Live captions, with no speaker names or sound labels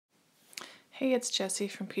Hey, it's Jessie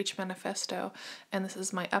from Peach Manifesto, and this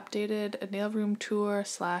is my updated nail room tour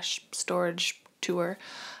slash storage tour,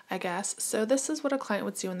 I guess. So this is what a client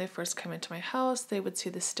would see when they first come into my house. They would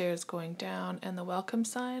see the stairs going down and the welcome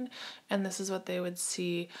sign, and this is what they would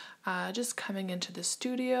see just coming into the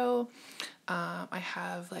studio. I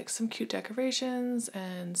have like some cute decorations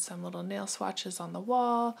and some little nail swatches on the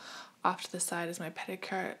wall. Off to the side is my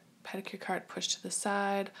pedicure cart pushed to the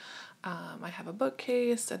side. I have a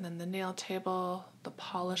bookcase and then the nail table, the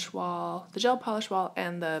polish wall, the gel polish wall,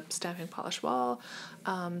 and the stamping polish wall,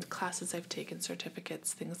 classes I've taken,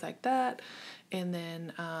 certificates, things like that. And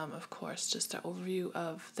then, of course, just an overview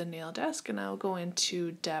of the nail desk, and I'll go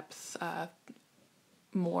into depth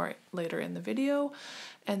more later in the video.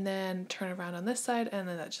 And then turn around on this side, and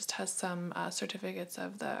then that just has some certificates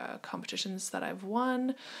of the competitions that I've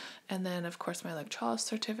won, and then of course my electrolysis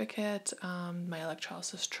certificate, my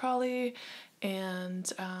electrolysis trolley,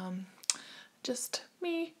 and just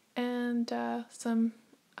me and some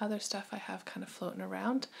other stuff I have kind of floating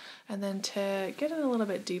around. And then to get in a little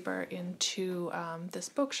bit deeper into this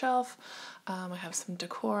bookshelf, I have some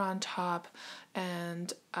decor on top,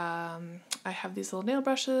 and I have these little nail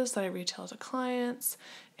brushes that I retail to clients,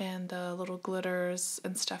 and the little glitters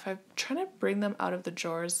and stuff. I'm trying to bring them out of the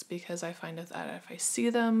drawers because I find that if I see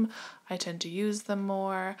them, I tend to use them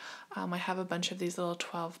more. I have a bunch of these little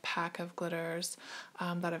 12-pack of glitters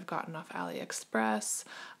that I've gotten off AliExpress.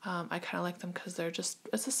 I kind of like them because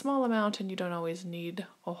it's a small amount and you don't always need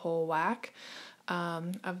a whole whack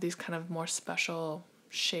of these kind of more special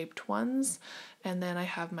shaped ones. And then I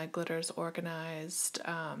have my glitters organized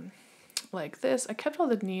like this. I kept all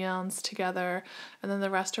the neons together, and then the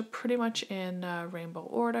rest are pretty much in rainbow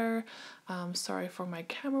order. Sorry for my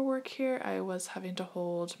camera work here. I was having to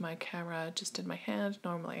hold my camera just in my hand.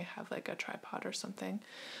 Normally I have like a tripod or something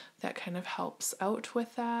that kind of helps out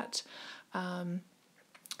with that.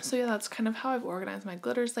 So yeah, that's kind of how I've organized my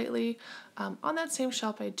glitters lately. On that same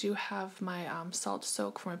shelf, I do have my salt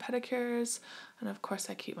soak for my pedicures, and of course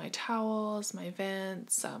I keep my towels, my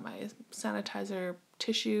vents, my sanitizer,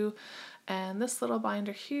 tissue, and this little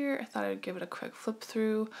binder here, I thought I'd give it a quick flip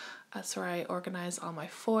through. That's where I organize all my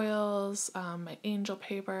foils, my angel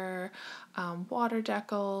paper, water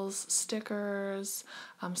decals, stickers,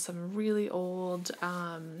 some really old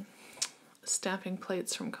stamping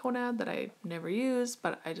plates from Conad that I never use,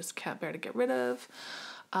 but I just can't bear to get rid of.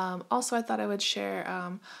 Also, I thought I would share,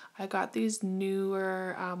 I got these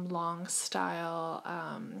newer long style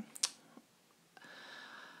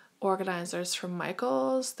organizers from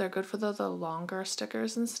Michaels. They're good for the longer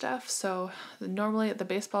stickers and stuff. So normally the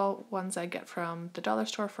baseball ones I get from the dollar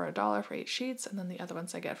store for $1 for 8 sheets, and then the other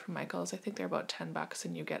ones I get from Michaels, I think they're about $10,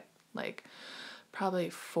 and you get like probably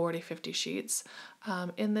 40-50 sheets.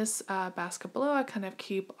 In this basket below, I kind of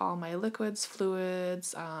keep all my liquids,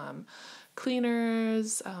 fluids,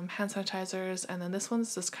 cleaners, hand sanitizers, and then this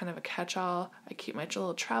one's just kind of a catch-all. I keep my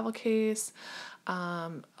little travel case,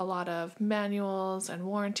 a lot of manuals and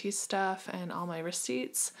warranty stuff, and all my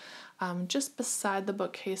receipts. Just beside the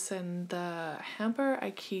bookcase in the hamper,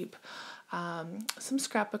 I keep some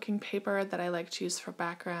scrapbooking paper that I like to use for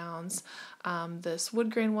backgrounds. This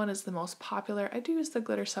wood grain one is the most popular. I do use the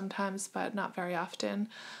glitter sometimes, but not very often.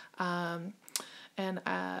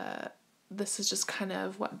 This is just kind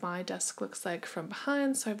of what my desk looks like from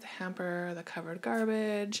behind. So I have the hamper, the covered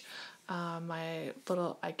garbage, my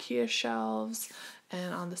little IKEA shelves,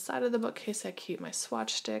 and on the side of the bookcase I keep my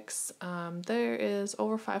swatch sticks. There is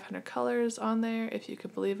over 500 colors on there, if you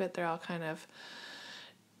could believe it. They're all kind of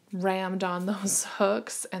rammed on those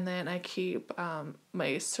hooks. And then I keep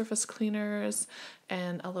my surface cleaners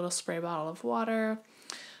and a little spray bottle of water.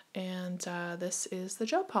 And this is the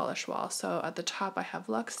gel polish wall. So at the top I have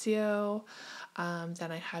Luxio,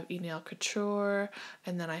 then I have eNail Couture,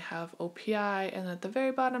 and then I have OPI, and at the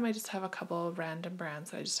very bottom I just have a couple of random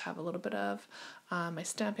brands that I just have a little bit of. My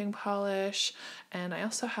stamping polish, and I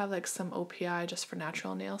also have like some OPI just for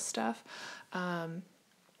natural nail stuff.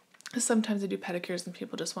 Sometimes I do pedicures and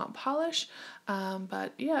people just want polish,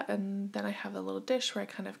 but yeah. And then I have a little dish where I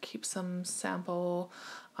kind of keep some sample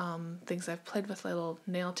things I've played with, little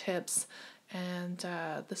nail tips, and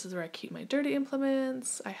this is where I keep my dirty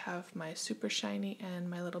implements. I have my super shiny and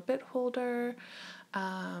my little bit holder,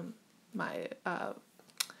 my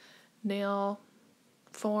nail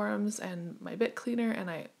forms and my bit cleaner, and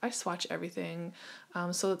I swatch everything,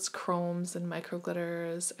 so it's chromes and micro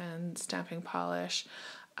glitters and stamping polish.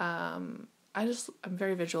 I'm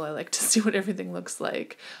very visual. I like to see what everything looks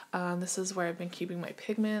like. This is where I've been keeping my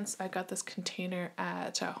pigments. I got this container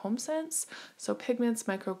at HomeSense. So pigments,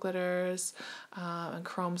 micro glitters, and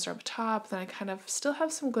chromes are up top. Then I kind of still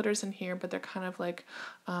have some glitters in here, but they're kind of like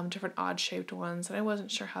different odd shaped ones, and I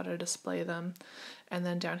wasn't sure how to display them. And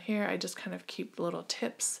then down here, I just kind of keep little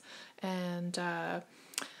tips and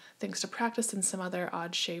things to practice and some other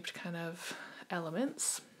odd shaped kind of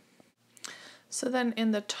elements. So then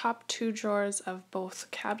in the top 2 drawers of both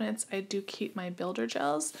cabinets, I do keep my builder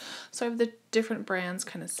gels. So I have the different brands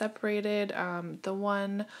kind of separated. The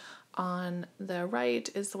one on the right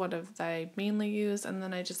is the one that I mainly use, and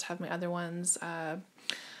then I just have my other ones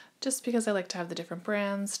just because I like to have the different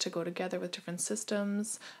brands to go together with different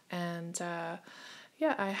systems. And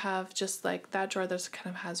yeah, I have just like that drawer that kind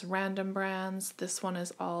of has random brands. This one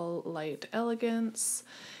is all Light Elegance,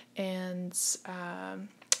 and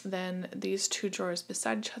then these 2 drawers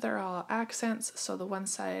beside each other are all accents. So the one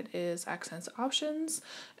side is accents options,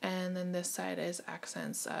 and then this side is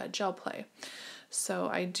accents gel play. So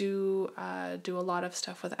I do do a lot of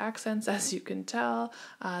stuff with accents, as you can tell.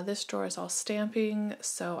 This drawer is all stamping,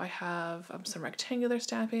 so I have some rectangular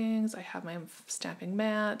stampings. I have my stamping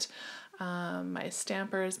mat, my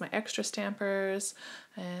stampers, my extra stampers,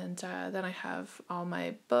 and then I have all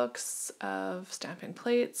my books of stamping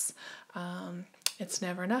plates. It's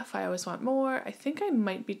never enough. I always want more. I think I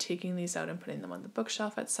might be taking these out and putting them on the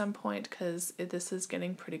bookshelf at some point because this is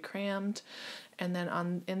getting pretty crammed. And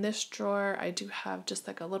then in this drawer, I do have just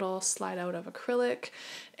like a little slide out of acrylic.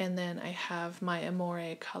 And then I have my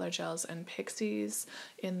Amore color gels and pixies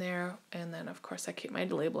in there. And then of course I keep my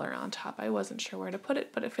labeler on top. I wasn't sure where to put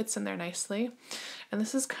it, but it fits in there nicely. And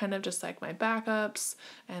this is kind of just like my backups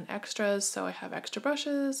and extras. So I have extra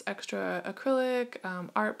brushes, extra acrylic,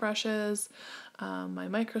 art brushes, my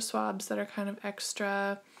micro swabs that are kind of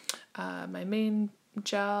extra, my main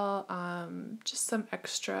gel, just some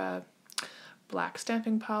extra black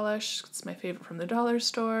stamping polish. It's my favorite from the dollar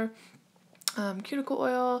store. Cuticle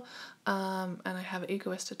oil, and I have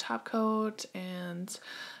Egoista top coat, and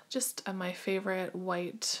just my favorite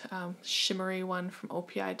white shimmery one from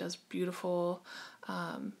OPI does beautiful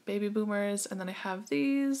baby boomers. And then I have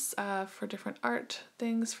these for different art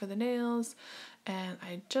things for the nails, and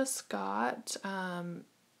I just got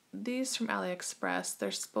these from AliExpress.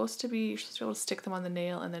 They're supposed to be, you're supposed to be able to stick them on the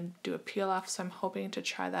nail and then do a peel off, so I'm hoping to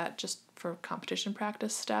try that just for competition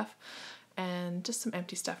practice stuff. And just some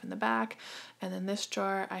empty stuff in the back. And then this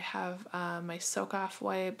drawer, I have my soak off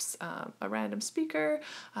wipes, a random speaker,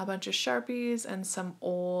 a bunch of Sharpies, and some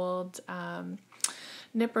old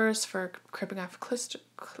nippers for crimping off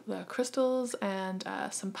crystals, and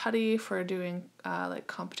some putty for doing like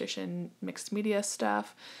competition mixed media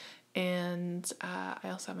stuff. And I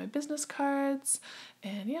also have my business cards,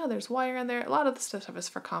 and yeah, there's wire in there. A lot of the stuff is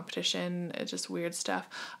for competition. It's just weird stuff.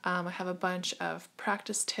 I have a bunch of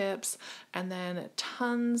practice tips, and then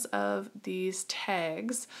tons of these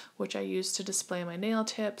tags, which I use to display my nail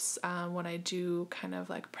tips when I do kind of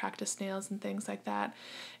like practice nails and things like that.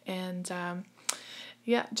 And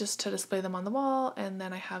yeah, just to display them on the wall. And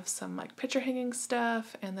then I have some like picture hanging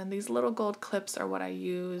stuff, and then these little gold clips are what I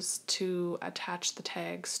use to attach the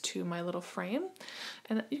tags to my little frame.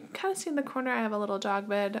 And you can kind of see in the corner I have a little dog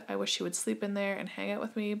bed. I wish he would sleep in there and hang out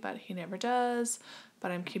with me, but he never does. But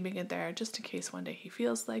I'm keeping it there just in case one day he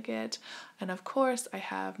feels like it. And of course I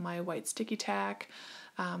have my white sticky tack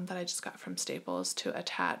that I just got from Staples to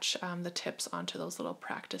attach the tips onto those little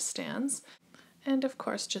practice stands. And of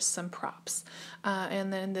course just some props.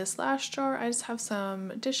 And then in this last drawer I just have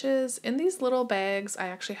some dishes. In these little bags I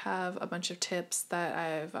actually have a bunch of tips that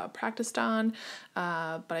I've practiced on,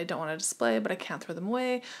 but I don't want to display, but I can't throw them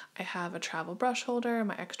away. I have a travel brush holder,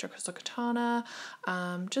 my extra crystal katana,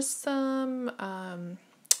 just some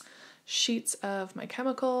sheets of my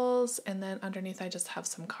chemicals, and then underneath I just have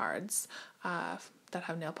some cards that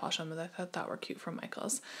have nail polish on them that I thought were cute from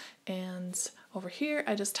Michaels. And over here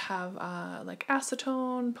I just have like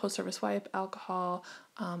acetone, post-service wipe, alcohol,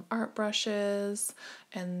 art brushes,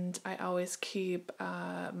 and I always keep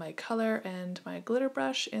my color and my glitter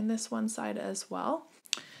brush in this one side as well.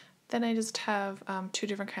 Then I just have 2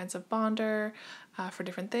 different kinds of bonder for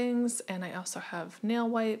different things, and I also have nail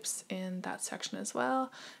wipes in that section as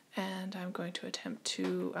well. And I'm going to attempt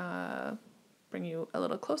to bring you a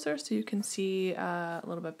little closer so you can see a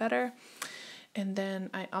little bit better. And then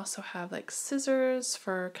I also have like scissors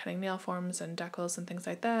for cutting nail forms and decals and things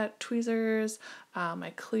like that, tweezers,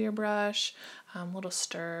 my clear brush, little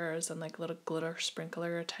stirrers and like little glitter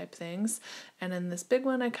sprinkler type things. And then this big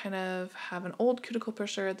one, I kind of have an old cuticle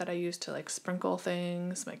pusher that I use to like sprinkle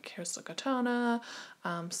things, my crystal katana,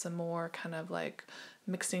 some more kind of like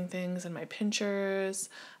mixing things in my pinchers.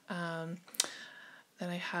 Then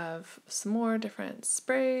I have some more different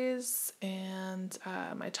sprays and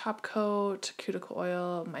my top coat, cuticle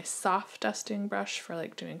oil, my soft dusting brush for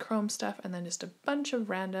like doing chrome stuff, and then just a bunch of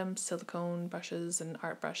random silicone brushes and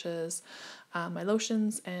art brushes, my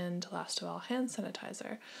lotions, and last of all, hand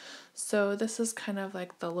sanitizer. So this is kind of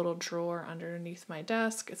like the little drawer underneath my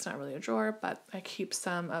desk. It's not really a drawer, but I keep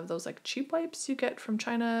some of those like cheap wipes you get from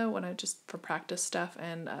China when I just for practice stuff,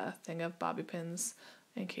 and a thing of bobby pins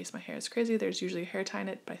in case my hair is crazy. There's usually a hair tie in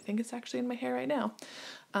it, but I think it's actually in my hair right now.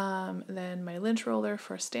 Then my lint roller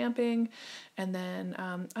for stamping, and then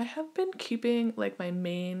I have been keeping like my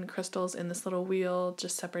main crystals in this little wheel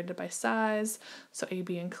just separated by size, so A,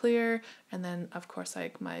 B, and clear, and then of course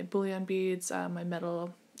like my bullion beads, my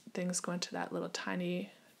metal things go into that little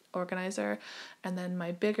tiny organizer, and then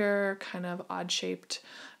my bigger kind of odd shaped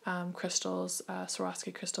crystals,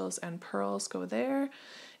 Swarovski crystals and pearls go there,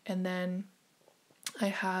 and then I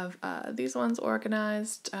have these ones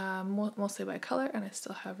organized mostly by color, and I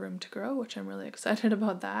still have room to grow, which I'm really excited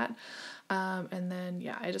about that. And then,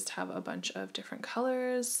 yeah, I just have a bunch of different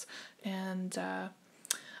colors, and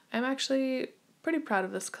I'm actually pretty proud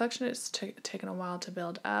of this collection. It's taken a while to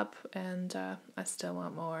build up, and I still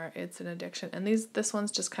want more. It's an addiction. And this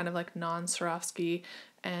one's just kind of like non-Swarovski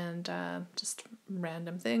and just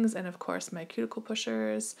random things. And of course, my cuticle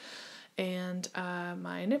pushers and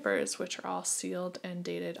my nippers, which are all sealed and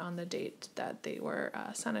dated on the date that they were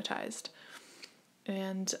sanitized.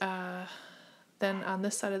 And then on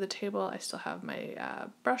this side of the table, I still have my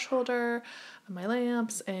brush holder, my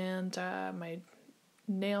lamps, and my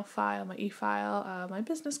nail file, my e-file. My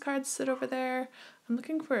business cards sit over there. I'm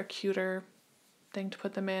looking for a cuter thing to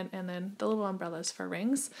put them in, and then the little umbrellas for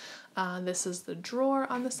rings. This is the drawer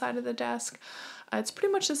on the side of the desk. It's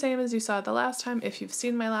pretty much the same as you saw the last time if you've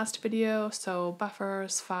seen my last video, so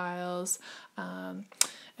buffers, files,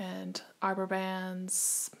 and arbor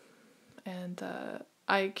bands, and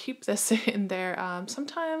I keep this in there.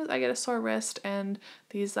 Sometimes I get a sore wrist, and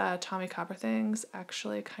these Tommy Copper things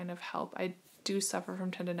actually kind of help. I do suffer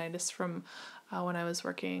from tendonitis from when I was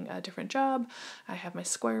working a different job. I have my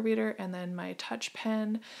square reader and then my touch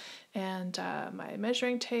pen and my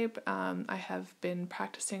measuring tape. I have been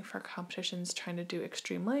practicing for competitions trying to do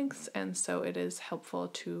extreme lengths, and so it is helpful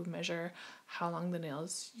to measure how long the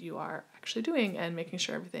nails you are actually doing and making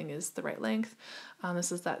sure everything is the right length.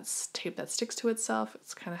 This is that tape that sticks to itself.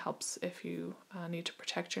 It kind of helps if you need to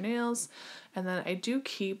protect your nails. And then I do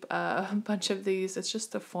keep a bunch of these. It's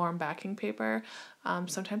just the foam backing paper.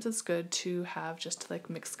 Sometimes it's good to have just like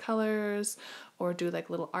mix colors or do like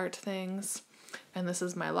little art things. And this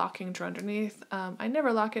is my locking drawer underneath. I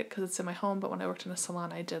never lock it because it's in my home, but when I worked in a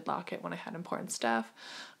salon, I did lock it when I had important stuff.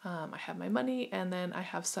 I have my money, and then I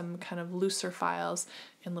have some kind of looser files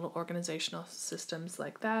in little organizational systems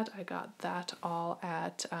like that. I got that all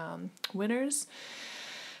at Winners.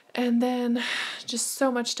 And then just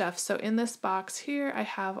so much stuff. So in this box here, I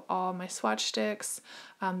have all my swatch sticks.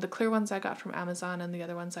 The clear ones I got from Amazon, and the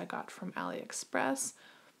other ones I got from AliExpress.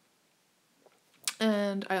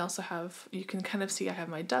 And I also have, you can kind of see I have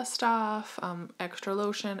my dust off, extra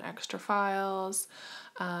lotion, extra files.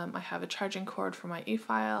 I have a charging cord for my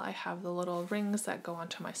e-file. I have the little rings that go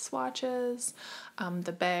onto my swatches,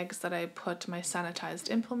 the bags that I put my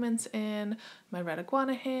sanitized implements in, my red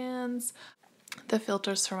iguana hands, the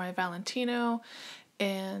filters for my Valentino.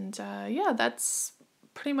 And yeah, that's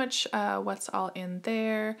pretty much what's all in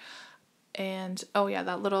there. And oh yeah,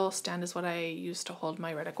 that little stand is what I use to hold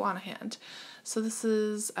my red iguana hand. So this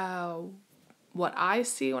is what I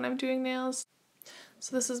see when I'm doing nails.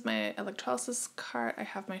 So this is my electrolysis cart. I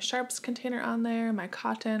have my sharps container on there, my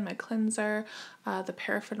cotton, my cleanser, the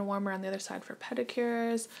paraffin warmer on the other side for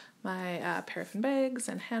pedicures, my paraffin bags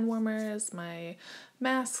and hand warmers, my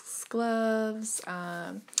masks, gloves,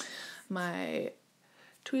 my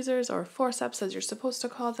tweezers or forceps as you're supposed to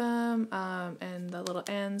call them, and the little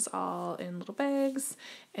ends all in little bags,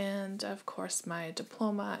 and of course my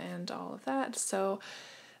diploma and all of that. So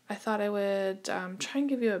I thought I would try and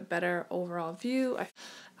give you a better overall view.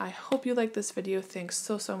 I hope you like this video. Thanks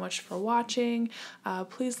so much for watching.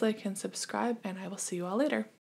 Please like and subscribe, and I will see you all later.